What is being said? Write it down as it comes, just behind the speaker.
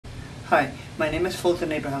Hi, my name is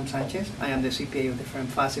Fulton Abraham Sanchez. I am the CPA of the firm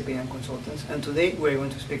FACPM Consultants, and today we're going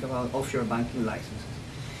to speak about offshore banking licenses.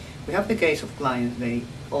 We have the case of clients, they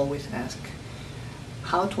always ask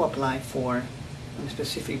how to apply for a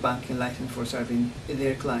specific banking license for serving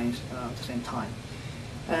their clients at the same time.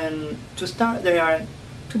 And to start, there are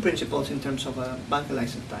two principles in terms of banking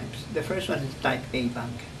license types. The first one is Type A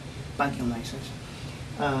banking license,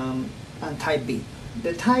 and Type B.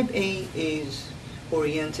 The Type A is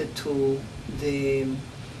oriented to the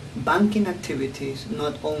banking activities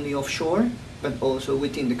not only offshore but also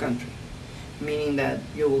within the country, meaning that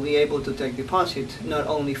you will be able to take deposits not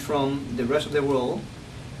only from the rest of the world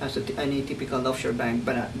as any typical offshore bank,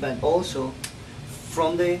 but also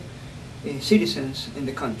from the citizens in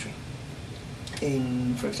the country.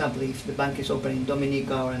 For example, if the bank is open in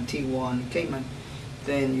Dominica or Antigua and Cayman,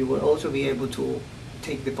 then you will also be able to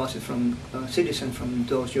take deposits from citizens from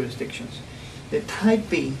those jurisdictions. The Type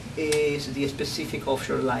B is the specific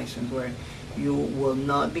offshore license where you will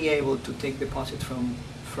not be able to take deposits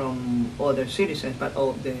from other citizens, but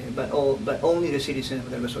only the citizens of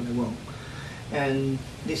the rest of the world. And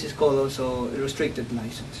this is called also a restricted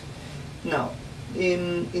license. Now,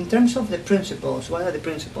 in terms of the principles, what are the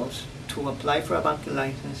principles to apply for a banking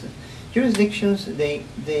license? Jurisdictions,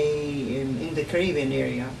 in the Caribbean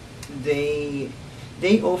area, they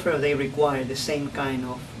offer, they require the same kind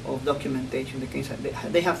of documentation.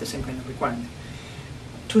 They have the same kind of requirement.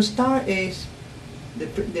 To start is the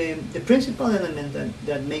principal element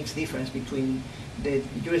that makes difference between the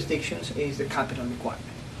jurisdictions is the capital requirement.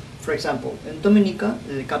 For example, in Dominica,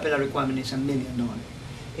 the capital requirement is $1 million.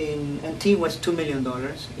 In Antigua, it's $2 million.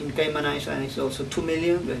 In Cayman Island, it's also $2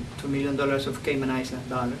 million of Cayman Island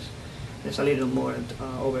dollars. It's a little more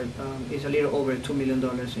it's a little over $2 million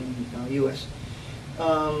in US.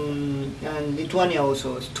 And Lithuania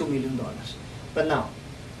also is $2 million. But now,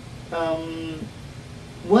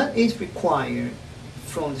 what is required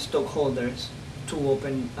from the stockholders to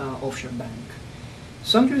open an offshore bank?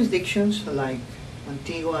 Some jurisdictions, like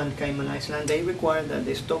Antigua and Cayman Island, they require that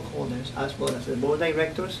the stockholders, as well as the board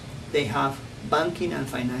directors, they have banking and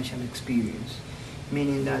financial experience,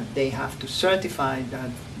 meaning that they have to certify that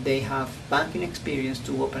they have banking experience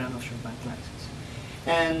to open an offshore bank license.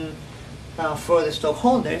 And for the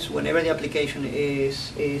stockholders, whenever the application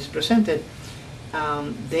is presented,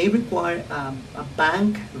 they require a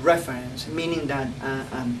bank reference, meaning that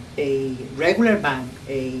a regular bank,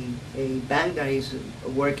 a bank that is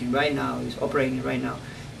working right now, is operating right now,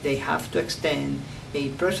 they have to extend a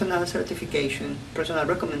personal certification, personal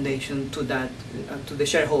recommendation to to the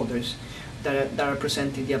shareholders that are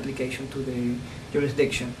presenting the application to the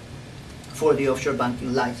jurisdiction for the offshore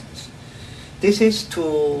banking license. This is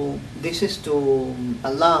to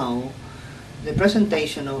allow the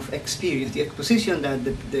presentation of experience, the exposition that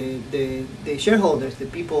the shareholders, the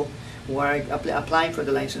people who are applying for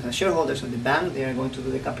the license as shareholders of the bank, they are going to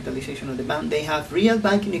do the capitalization of the bank, they have real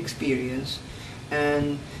banking experience,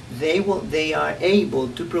 and they are able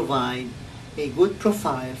to provide a good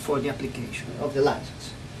profile for the application of the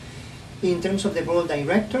license. In terms of the board of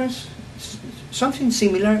directors, something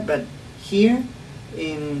similar, but here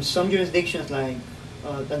in some jurisdictions like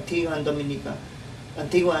Antigua and Dominica,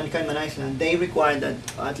 Antigua and Cayman Island, they require that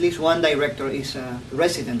at least one director is a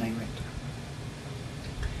resident director.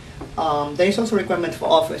 There is also a requirement for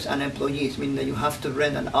office and employees, meaning that you have to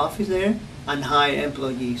rent an office there and hire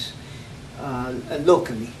employees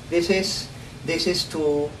locally. This is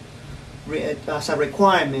as a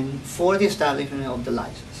requirement for the establishment of the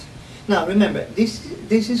license. Now remember, this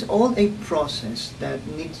is all a process that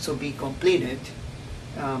needs to be completed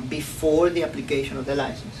before the application of the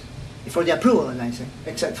license, before the approval of the license,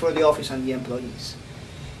 except for the office and the employees.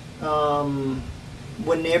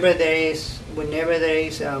 Whenever there is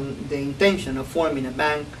the intention of forming a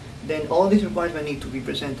bank, then all these requirements need to be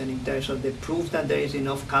presented in terms of the proof that there is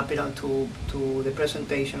enough capital to the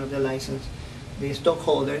presentation of the license, the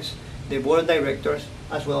stockholders, the board of directors,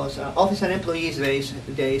 as well as office and employees. There is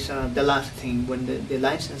the last thing. When the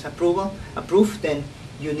license approved, then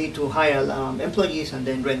you need to hire employees and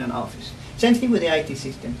then rent an office. Same thing with the IT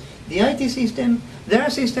system. The IT system, there are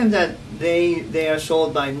systems that they are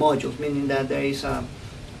sold by modules, meaning that there is a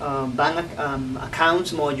bank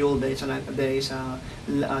accounts module, there is a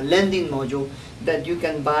lending module that you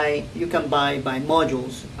can buy by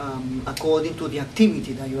modules according to the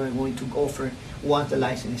activity that you are going to offer once the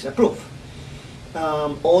license is approved.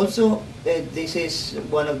 Also, this is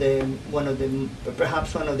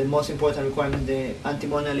perhaps one of the most important requirements, the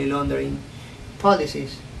anti-money laundering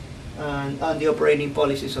policies and the operating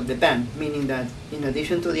policies of the bank, meaning that in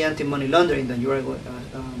addition to the anti-money laundering that you are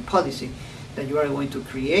policy that you are going to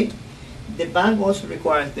create, the bank also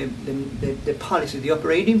requires the policy, the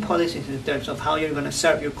operating policies in terms of how you're going to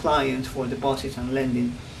serve your clients for deposits and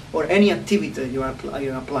lending, or any activity that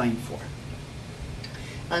you're applying for.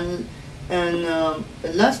 And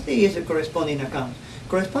lastly is the corresponding accounts.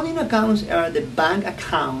 Corresponding accounts are the bank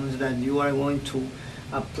accounts that you are going to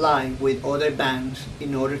apply with other banks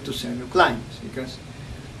in order to serve your clients. Because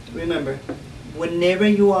remember, whenever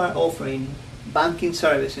you are offering banking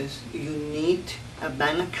services, you need a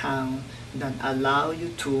bank account that allow you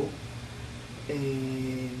to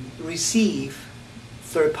receive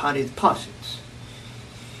third-party deposits.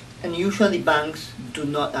 And usually banks do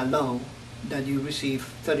not allow that you receive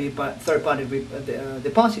third-party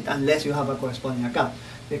deposit unless you have a corresponding account.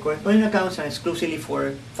 The corresponding accounts are exclusively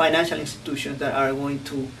for financial institutions that are going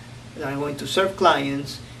to serve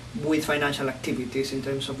clients with financial activities in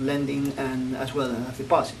terms of lending and as well as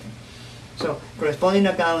depositing. So corresponding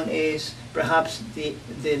account is perhaps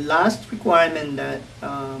the last requirement that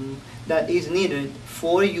that is needed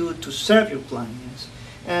for you to serve your clients.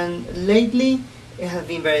 And lately it has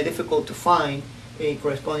been very difficult to find a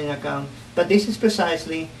corresponding account, but this is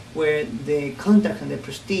precisely where the contact and the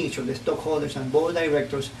prestige of the stockholders and board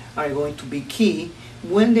directors are going to be key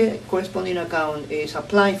when the corresponding account is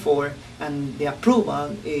applied for and the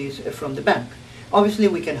approval is from the bank. Obviously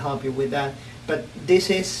we can help you with that, but this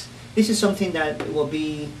is something that will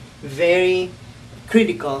be very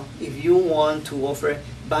critical if you want to offer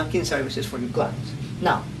banking services for your clients.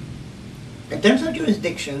 Now, in terms of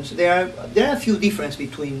jurisdictions, there are a few differences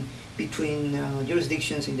between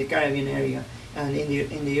jurisdictions in the Caribbean area and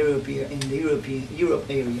in the Europe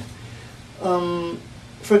area.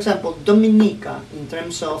 For example, Dominica, in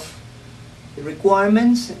terms of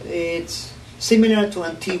requirements, it's similar to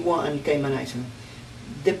Antigua and Cayman Islands.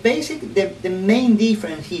 The main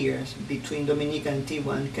difference here between Dominica,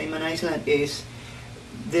 Antigua, and Cayman Islands is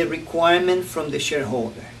the requirement from the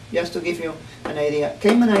shareholder. Just to give you an idea,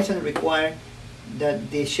 Cayman Islands require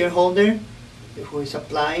that the shareholder who is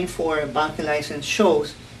applying for a banking license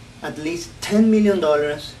shows at least $10 million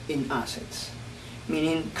in assets,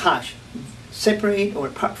 meaning cash, separate or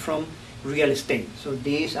apart from real estate. So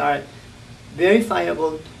these are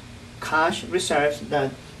verifiable cash reserves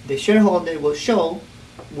that the shareholder will show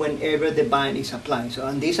whenever the ban is applied. So,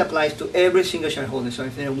 and this applies to every single shareholder. So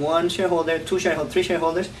if there are one shareholder, two shareholders, three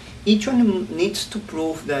shareholders, each one needs to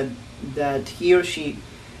prove that he or she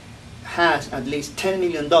has at least $10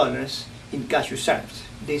 million in cash reserves.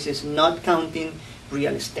 This is not counting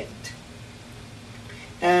real estate.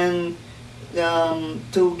 And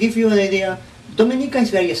to give you an idea, Dominica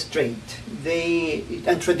is very straight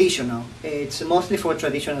and traditional. It's mostly for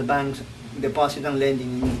traditional banks, deposit and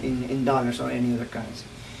lending in dollars or any other currency.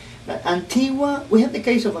 But Antigua, we have the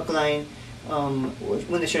case of a client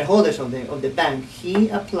when the shareholders of the bank, they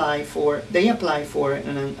apply for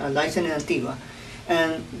a license in Antigua,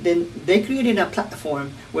 and then they created a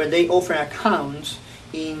platform where they offer accounts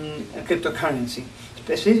in cryptocurrency,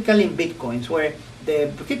 specifically in Bitcoins, where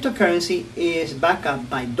the cryptocurrency is backed up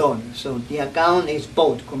by dollars. So the account is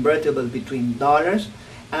both convertible between dollars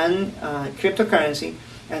and cryptocurrency,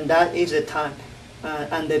 and that is the type.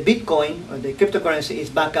 And the Bitcoin or the cryptocurrency is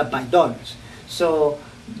backed up by dollars. So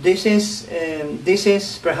this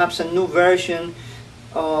is perhaps a new version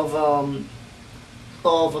of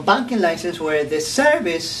a banking license where the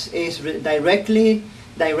service is directly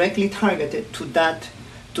targeted to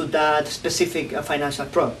that specific financial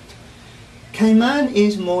product. Cayman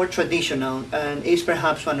is more traditional and is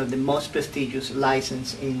perhaps one of the most prestigious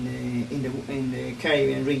licenses in the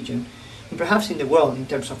Caribbean region, and perhaps in the world in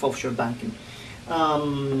terms of offshore banking.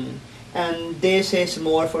 And this is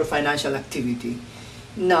more for financial activity.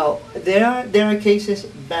 Now there are cases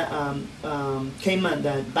that Cayman,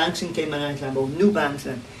 that banks in Cayman Islands, or new banks,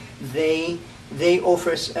 that they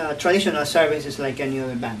offer traditional services like any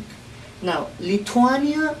other bank. Now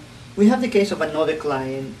Lithuania, we have the case of another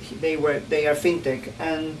client. They are fintech,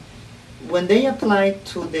 and when they applied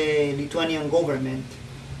to the Lithuanian government,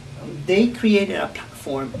 they created a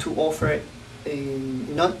platform to offer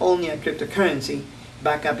not only a cryptocurrency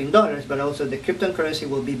back up in dollars, but also the cryptocurrency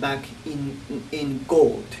will be back in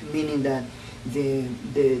gold, meaning that the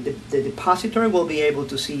depositor will be able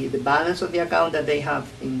to see the balance of the account that they have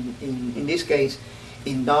in this case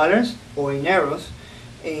in dollars or in euros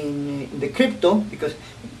in the crypto, because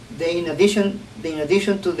they in addition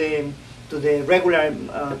to the regular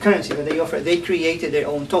currency that they offer, they created their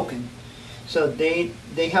own token. So they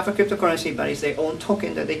have a cryptocurrency, but it's their own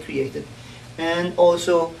token that they created, and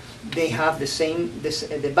also they have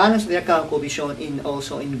the balance of the account will be shown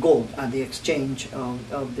also in gold at the exchange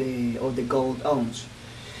of the gold ounce.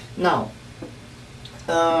 Now,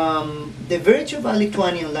 The virtue of a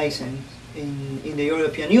Lithuanian license in the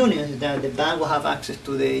European Union is that the bank will have access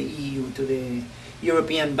to the EU, to the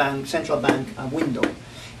European Bank, Central Bank window.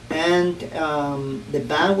 And the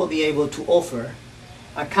bank will be able to offer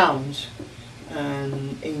accounts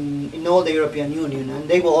in all the European Union, and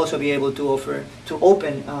they will also be able to offer to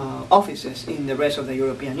open offices in the rest of the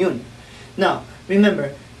European Union. Now,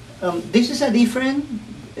 remember, this is a different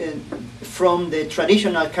from the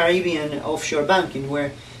traditional Caribbean offshore banking,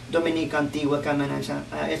 where Dominica, Antigua, Cayman Islands,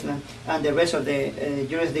 and the rest of the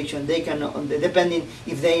jurisdiction, they can, depending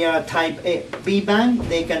if they are type B bank,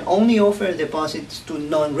 they can only offer deposits to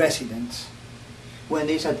non-residents when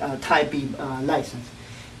there's a type B license.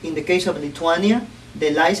 In the case of Lithuania,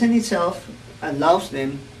 the license itself allows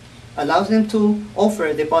them to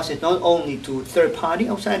offer deposits not only to third party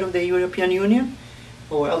outside of the European Union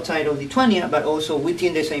or outside of Lithuania, but also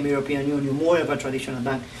within the same European Union, more of a traditional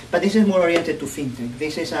bank. But this is more oriented to fintech.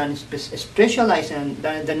 This is a special license,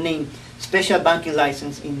 the name special banking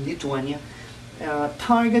license in Lithuania,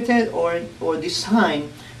 targeted or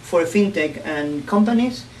designed for fintech and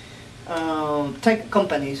companies, tech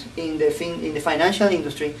companies in the financial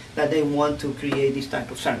industry that they want to create this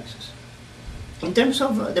type of services. In terms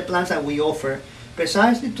of the plans that we offer,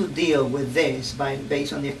 precisely to deal with this,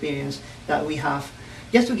 based on the experience that we have,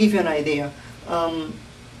 just to give you an idea,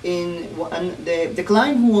 the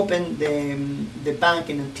client who opened the bank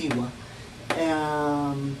in Antigua,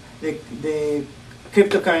 the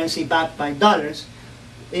cryptocurrency backed by dollars,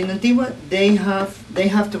 in Antigua, they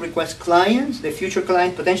have to request clients, the future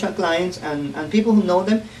clients, potential clients, and people who know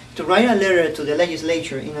them, to write a letter to the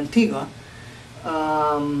legislature in Antigua,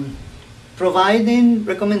 providing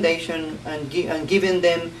recommendation and giving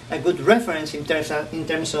them a good reference in terms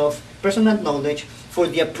of personal knowledge for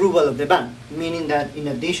the approval of the bank. Meaning that in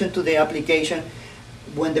addition to the application,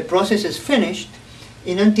 when the process is finished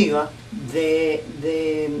in Antigua, the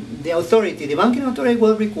authority, the banking authority,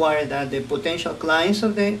 will require that the potential clients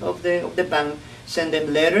of the bank send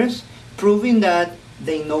them letters proving that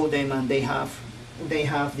they know them and they have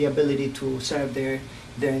the ability to serve their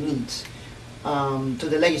needs to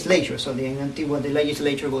the legislature. So in Antigua, the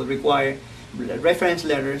legislature will require reference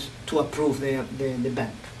letters to approve the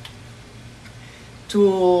bank.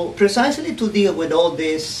 Precisely to deal with all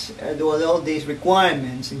these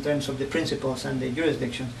requirements in terms of the principles and the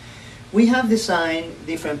jurisdictions, we have designed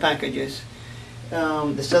different packages: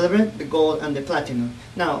 the silver, the gold, and the platinum.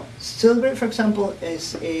 Now, silver, for example,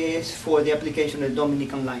 is for the application of the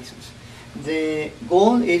Dominican license. The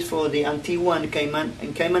gold is for the Antigua and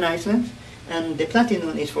Cayman Islands, and the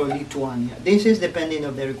platinum is for Lithuania. This is depending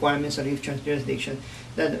on the requirements of each jurisdiction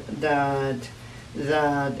that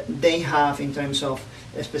they have in terms of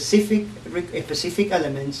specific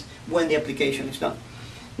elements when the application is done.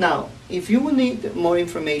 Now, if you will need more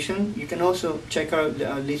information, you can also check out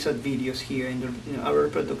the list of videos here in our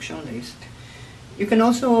production list. You can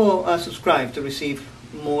also subscribe to receive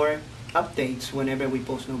more updates whenever we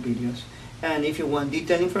post new videos. And if you want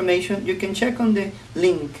detailed information, you can check on the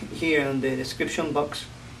link here in the description box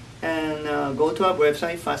and go to our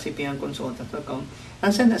website, facipnconsultants.com,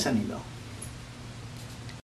 and send us an email.